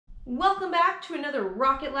Welcome back to another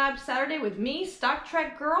Rocket Lab Saturday with me, Stock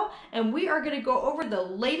Trek Girl, and we are going to go over the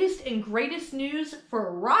latest and greatest news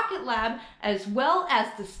for Rocket Lab, as well as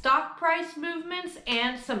the stock price movements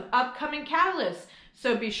and some upcoming catalysts.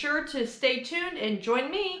 So be sure to stay tuned and join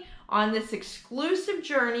me on this exclusive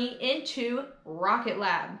journey into Rocket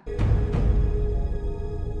Lab.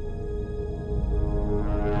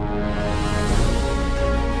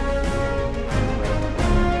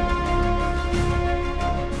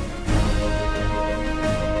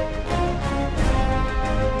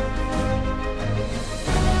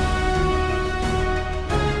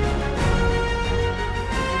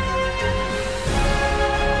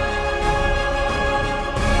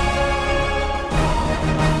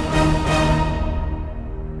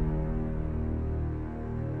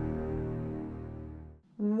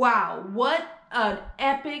 Wow, what an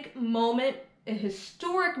epic moment, a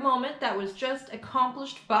historic moment that was just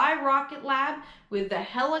accomplished by Rocket Lab with the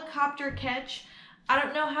helicopter catch. I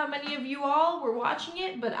don't know how many of you all were watching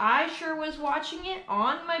it, but I sure was watching it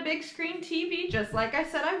on my big screen TV, just like I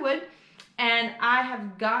said I would. And I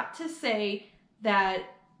have got to say that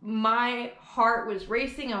my heart was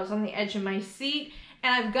racing. I was on the edge of my seat.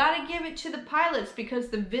 And I've got to give it to the pilots because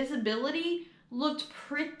the visibility looked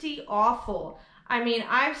pretty awful. I mean,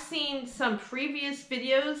 I've seen some previous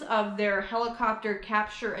videos of their helicopter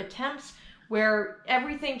capture attempts where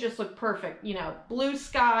everything just looked perfect. You know, blue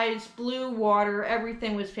skies, blue water,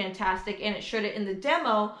 everything was fantastic. And it showed it in the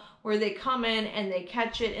demo where they come in and they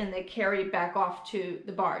catch it and they carry it back off to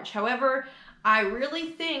the barge. However, I really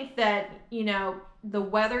think that, you know, the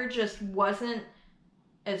weather just wasn't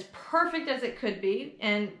as perfect as it could be.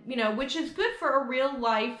 And, you know, which is good for a real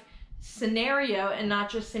life scenario and not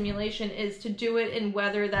just simulation, is to do it in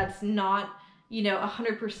weather that's not, you know,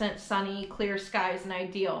 100% sunny, clear skies and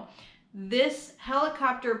ideal. This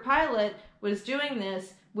helicopter pilot was doing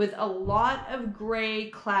this with a lot of gray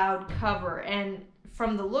cloud cover, and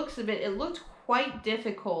from the looks of it, it looked quite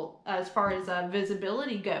difficult as far as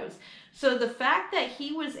visibility goes. So the fact that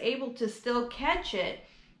he was able to still catch it,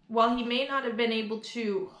 while he may not have been able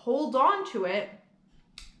to hold on to it,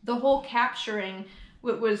 the whole capturing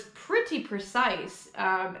was pretty precise,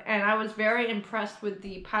 and I was very impressed with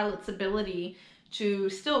the pilot's ability to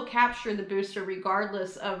still capture the booster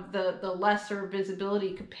regardless of the lesser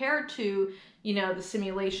visibility compared to, you know, the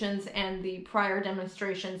simulations and the prior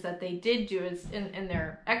demonstrations that they did do in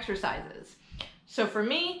their exercises. So for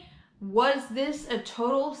me, was this a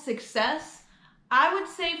total success? I would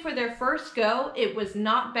say for their first go, it was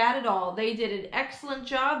not bad at all. They did an excellent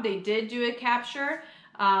job. They did do a capture.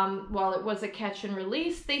 While it was a catch and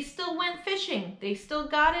release, they still went fishing. They still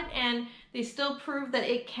got it, and they still proved that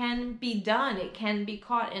it can be done. It can be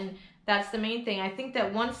caught, and that's the main thing. I think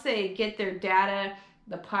that once they get their data,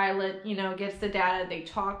 the pilot, you know, gets the data, they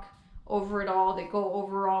talk over it all, they go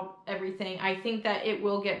over everything, I think that it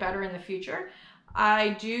will get better in the future. I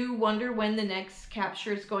do wonder when the next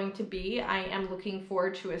capture is going to be. I am looking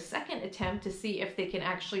forward to a second attempt to see if they can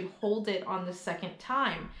actually hold it on the second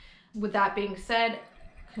time. With that being said,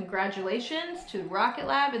 congratulations to Rocket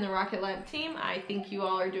Lab and the Rocket Lab team. I think you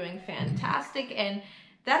all are doing fantastic, and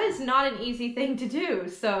that is not an easy thing to do.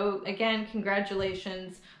 So again,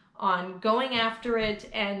 congratulations on going after it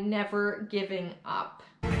and never giving up.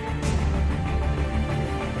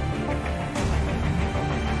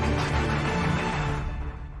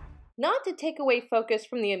 Not to take away focus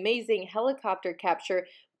from the amazing helicopter capture,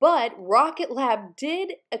 but Rocket Lab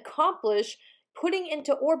did accomplish putting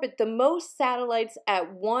into orbit the most satellites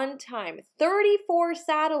at one time. 34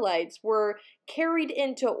 satellites were carried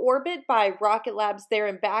into orbit by Rocket Lab's There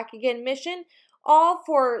and Back Again mission, all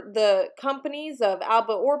for the companies of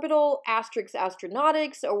Alba Orbital, Astrix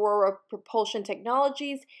Astronautics, Aurora Propulsion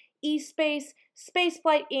Technologies, eSpace,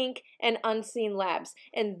 Spaceflight Inc., and Unseen Labs.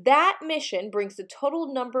 And that mission brings the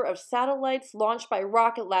total number of satellites launched by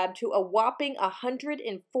Rocket Lab to a whopping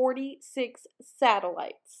 146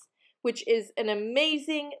 satellites, which is an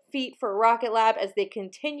amazing feat for Rocket Lab as they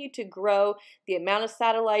continue to grow the amount of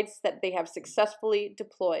satellites that they have successfully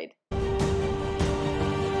deployed.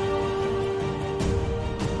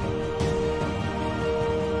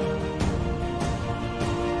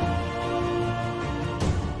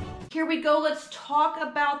 Here we go, let's talk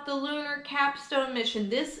about the Lunar Capstone mission.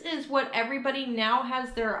 This is what everybody now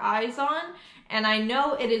has their eyes on, and I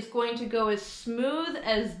know it is going to go as smooth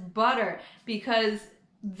as butter because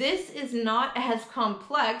this is not as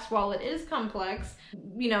complex. While it is complex,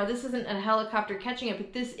 you know, this isn't a helicopter catching it,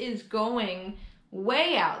 but this is going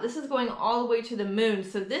way out. This is going all the way to the moon.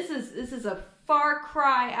 So this is a far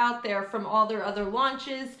cry out there from all their other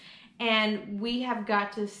launches, and we have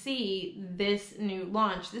got to see this new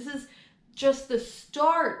launch. This is just the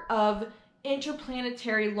start of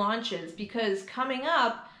interplanetary launches, because coming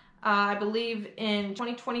up, I believe in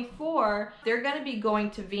 2024, they're going to be going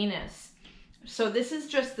to Venus. So this is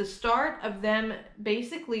just the start of them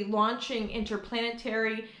basically launching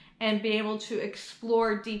interplanetary and being able to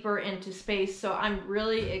explore deeper into space. So I'm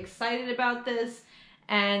really excited about this.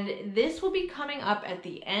 And this will be coming up at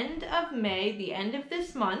the end of May, the end of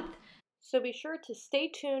this month. So be sure to stay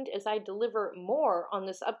tuned as I deliver more on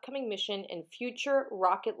this upcoming mission in future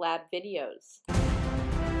Rocket Lab videos.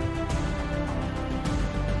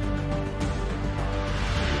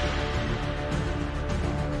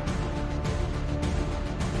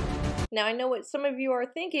 Now I know what some of you are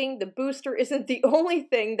thinking, the booster isn't the only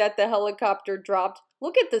thing that the helicopter dropped.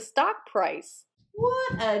 Look at the stock price.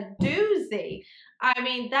 What a doozy. I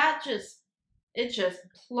mean, it just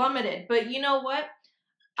plummeted. But you know what?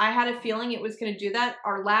 I had a feeling it was going to do that.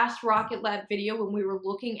 Our last Rocket Lab video, when we were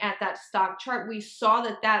looking at that stock chart, we saw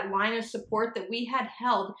that that line of support that we had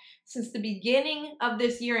held since the beginning of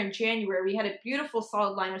this year in January, we had a beautiful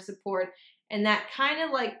solid line of support, and that kind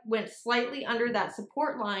of like went slightly under that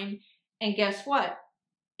support line, and guess what?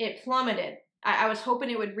 It plummeted. I was hoping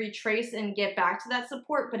it would retrace and get back to that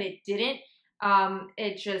support, but it didn't.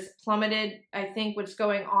 It just plummeted. I think what's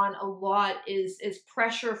going on a lot is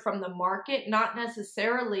pressure from the market, not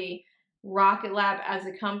necessarily Rocket Lab as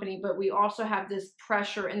a company, but we also have this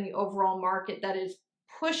pressure in the overall market that is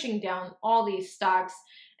pushing down all these stocks.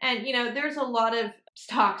 And, you know, there's a lot of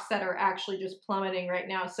stocks that are actually just plummeting right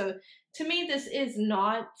now. So to me, this is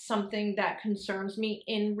not something that concerns me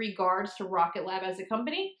in regards to Rocket Lab as a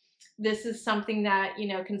company. This is something that, you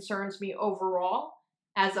know, concerns me overall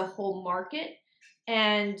as a whole market.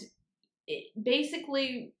 And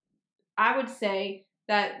basically, I would say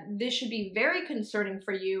that this should be very concerning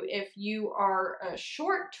for you if you are a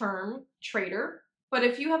short-term trader. But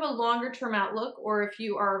if you have a longer-term outlook, or if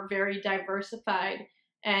you are very diversified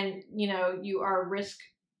and, you know, you are risk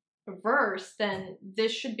averse, then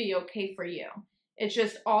this should be okay for you. It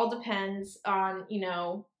just all depends on, you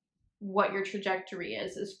know, what your trajectory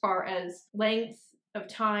is as far as length of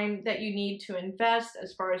time that you need to invest,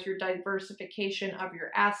 as far as your diversification of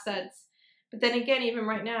your assets. But then again, even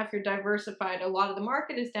right now, if you're diversified, a lot of the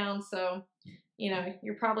market is down, so, you know,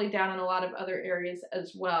 you're probably down in a lot of other areas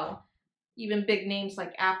as well. Even big names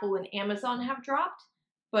like Apple and Amazon have dropped,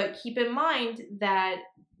 but keep in mind that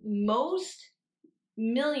most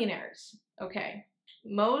millionaires, okay,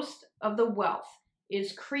 most of the wealth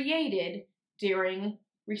is created during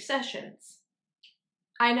recessions.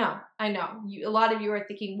 I know. A lot of you are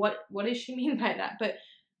thinking, what does she mean by that? But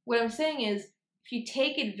what I'm saying is, if you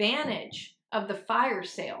take advantage of the fire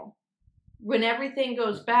sale, when everything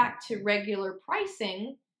goes back to regular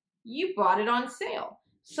pricing, you bought it on sale.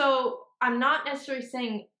 So I'm not necessarily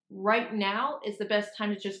saying right now is the best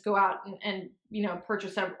time to just go out and you know,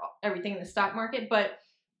 purchase everything in the stock market, but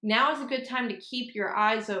now is a good time to keep your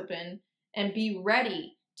eyes open and be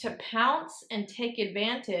ready to pounce and take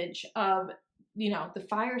advantage of, you know, the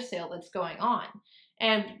fire sale that's going on.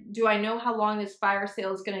 And do I know how long this fire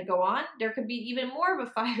sale is going to go on? There could be even more of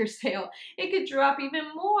a fire sale. It could drop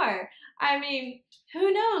even more. I mean,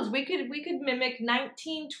 who knows? We could mimic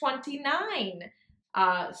 1929.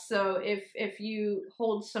 So if you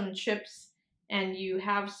hold some chips and you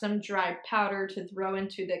have some dry powder to throw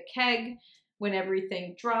into the keg when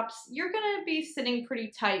everything drops, you're going to be sitting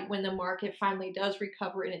pretty tight when the market finally does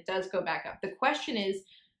recover and it does go back up. The question is,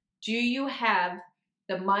 do you have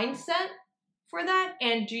the mindset for that?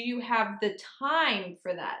 And do you have the time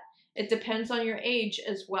for that? It depends on your age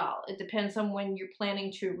as well. It depends on when you're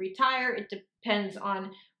planning to retire. It depends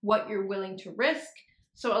on what you're willing to risk.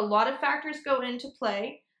 So a lot of factors go into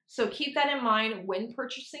play. So keep that in mind when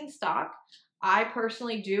purchasing stock. I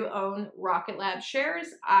personally do own Rocket Lab shares.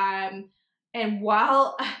 And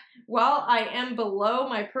while I am below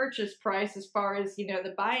my purchase price as far as, you know,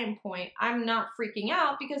 the buy-in point, I'm not freaking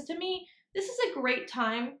out, because to me, this is a great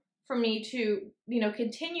time for me to, you know,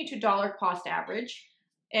 continue to dollar cost average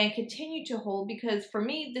and continue to hold, because for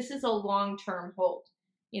me, this is a long-term hold.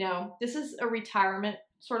 You know, this is a retirement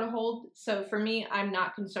sort of hold. So for me, I'm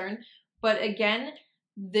not concerned. But again,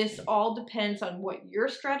 this all depends on what your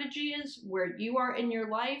strategy is, where you are in your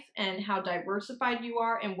life, and how diversified you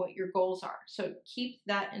are, and what your goals are. So keep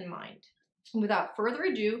that in mind. Without further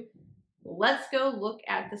ado, let's go look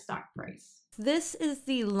at the stock price. This is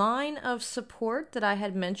the line of support that I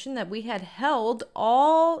had mentioned that we had held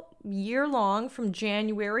all year long from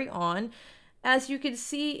January on. As you can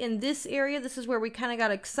see in this area, this is where we kind of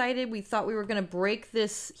got excited. We thought we were going to break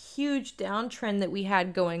this huge downtrend that we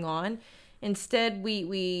had going on. Instead,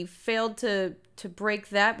 we failed to break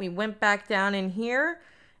that. We went back down in here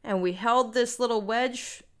and we held this little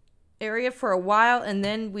wedge area for a while, and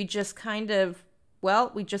then we just kind of,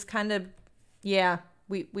 yeah,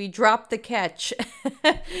 we dropped the catch.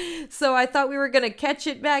 So I thought we were going to catch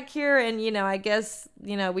it back here, and, I guess,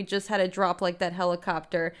 we just had to drop like that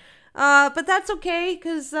helicopter. But that's okay,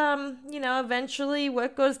 because, eventually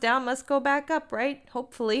what goes down must go back up, right?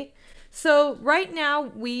 Hopefully. So right now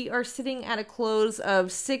we are sitting at a close of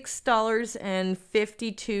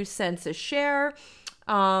 $6.52 a share.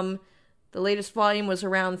 The latest volume was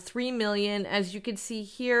around 3 million. As you can see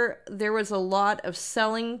here, there was a lot of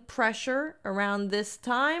selling pressure around this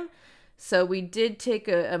time. So we did take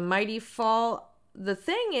a mighty fall. The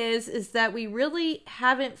thing is that we really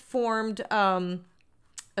haven't formed a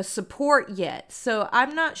support yet. So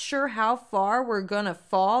I'm not sure how far we're gonna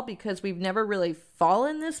fall because we've never really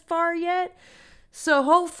fallen this far yet. So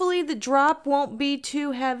hopefully the drop won't be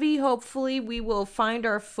too heavy. Hopefully we will find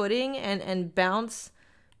our footing and bounce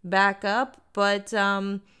back up, but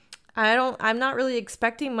I'm not really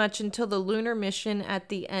expecting much until the lunar mission at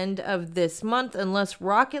the end of this month. Unless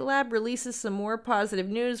Rocket Lab releases some more positive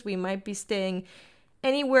news, we might be staying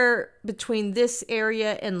anywhere between this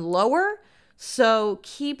area and lower. So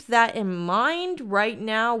keep that in mind. Right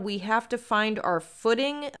now we have to find our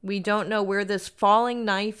footing. We don't know where this falling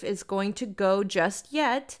knife is going to go just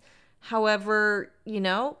yet. However,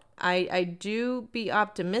 I do be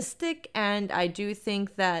optimistic, and I do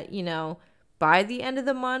think that, by the end of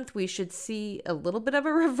the month, we should see a little bit of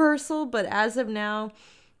a reversal. But as of now,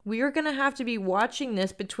 we are going to have to be watching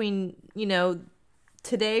this between,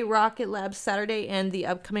 today, Rocket Lab Saturday, and the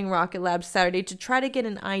upcoming Rocket Lab Saturday to try to get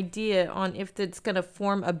an idea on if it's going to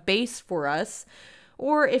form a base for us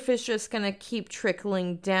or if it's just going to keep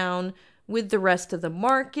trickling down with the rest of the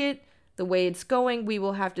market. The way it's going, we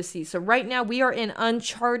will have to see. So right now we are in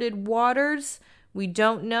uncharted waters. We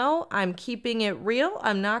don't know. I'm keeping it real.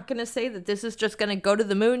 I'm not going to say that this is just going to go to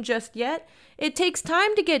the moon just yet. It takes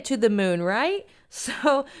time to get to the moon, right?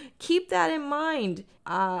 So keep that in mind.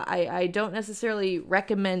 I don't necessarily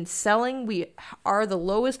recommend selling. We are the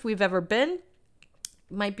lowest we've ever been.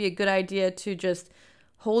 Might be a good idea to just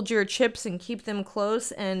hold your chips and keep them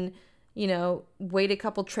close and, wait a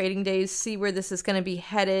couple trading days, see where this is going to be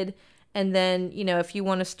headed. And then, if you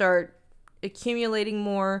want to start accumulating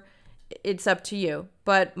more, it's up to you.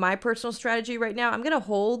 But my personal strategy right now, I'm going to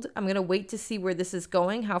hold. I'm going to wait to see where this is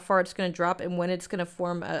going, how far it's going to drop, and when it's going to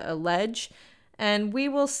form a ledge. And we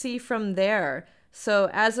will see from there. So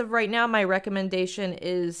as of right now, my recommendation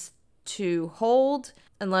is to hold,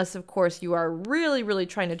 unless, of course, you are really, really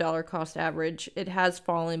trying to dollar cost average. It has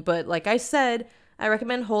fallen. But like I said, I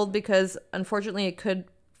recommend hold because, unfortunately, it could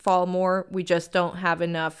fall more. We just don't have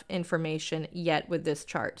enough information yet with this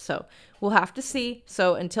chart. So we'll have to see.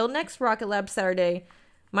 So until next Rocket Lab Saturday,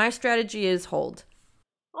 my strategy is hold.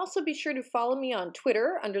 Also be sure to follow me on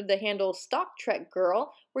Twitter under the handle StockTrekGirl,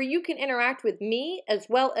 where you can interact with me as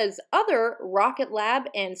well as other Rocket Lab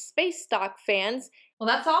and Space Stock fans. Well,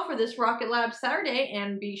 that's all for this Rocket Lab Saturday,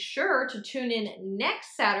 and be sure to tune in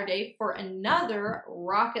next Saturday for another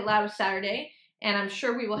Rocket Lab Saturday. And I'm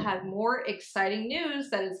sure we will have more exciting news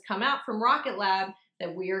that has come out from Rocket Lab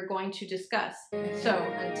that we are going to discuss. So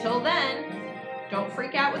until then, don't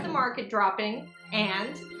freak out with the market dropping,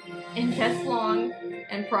 and invest long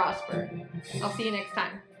and prosper. I'll see you next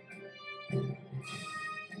time.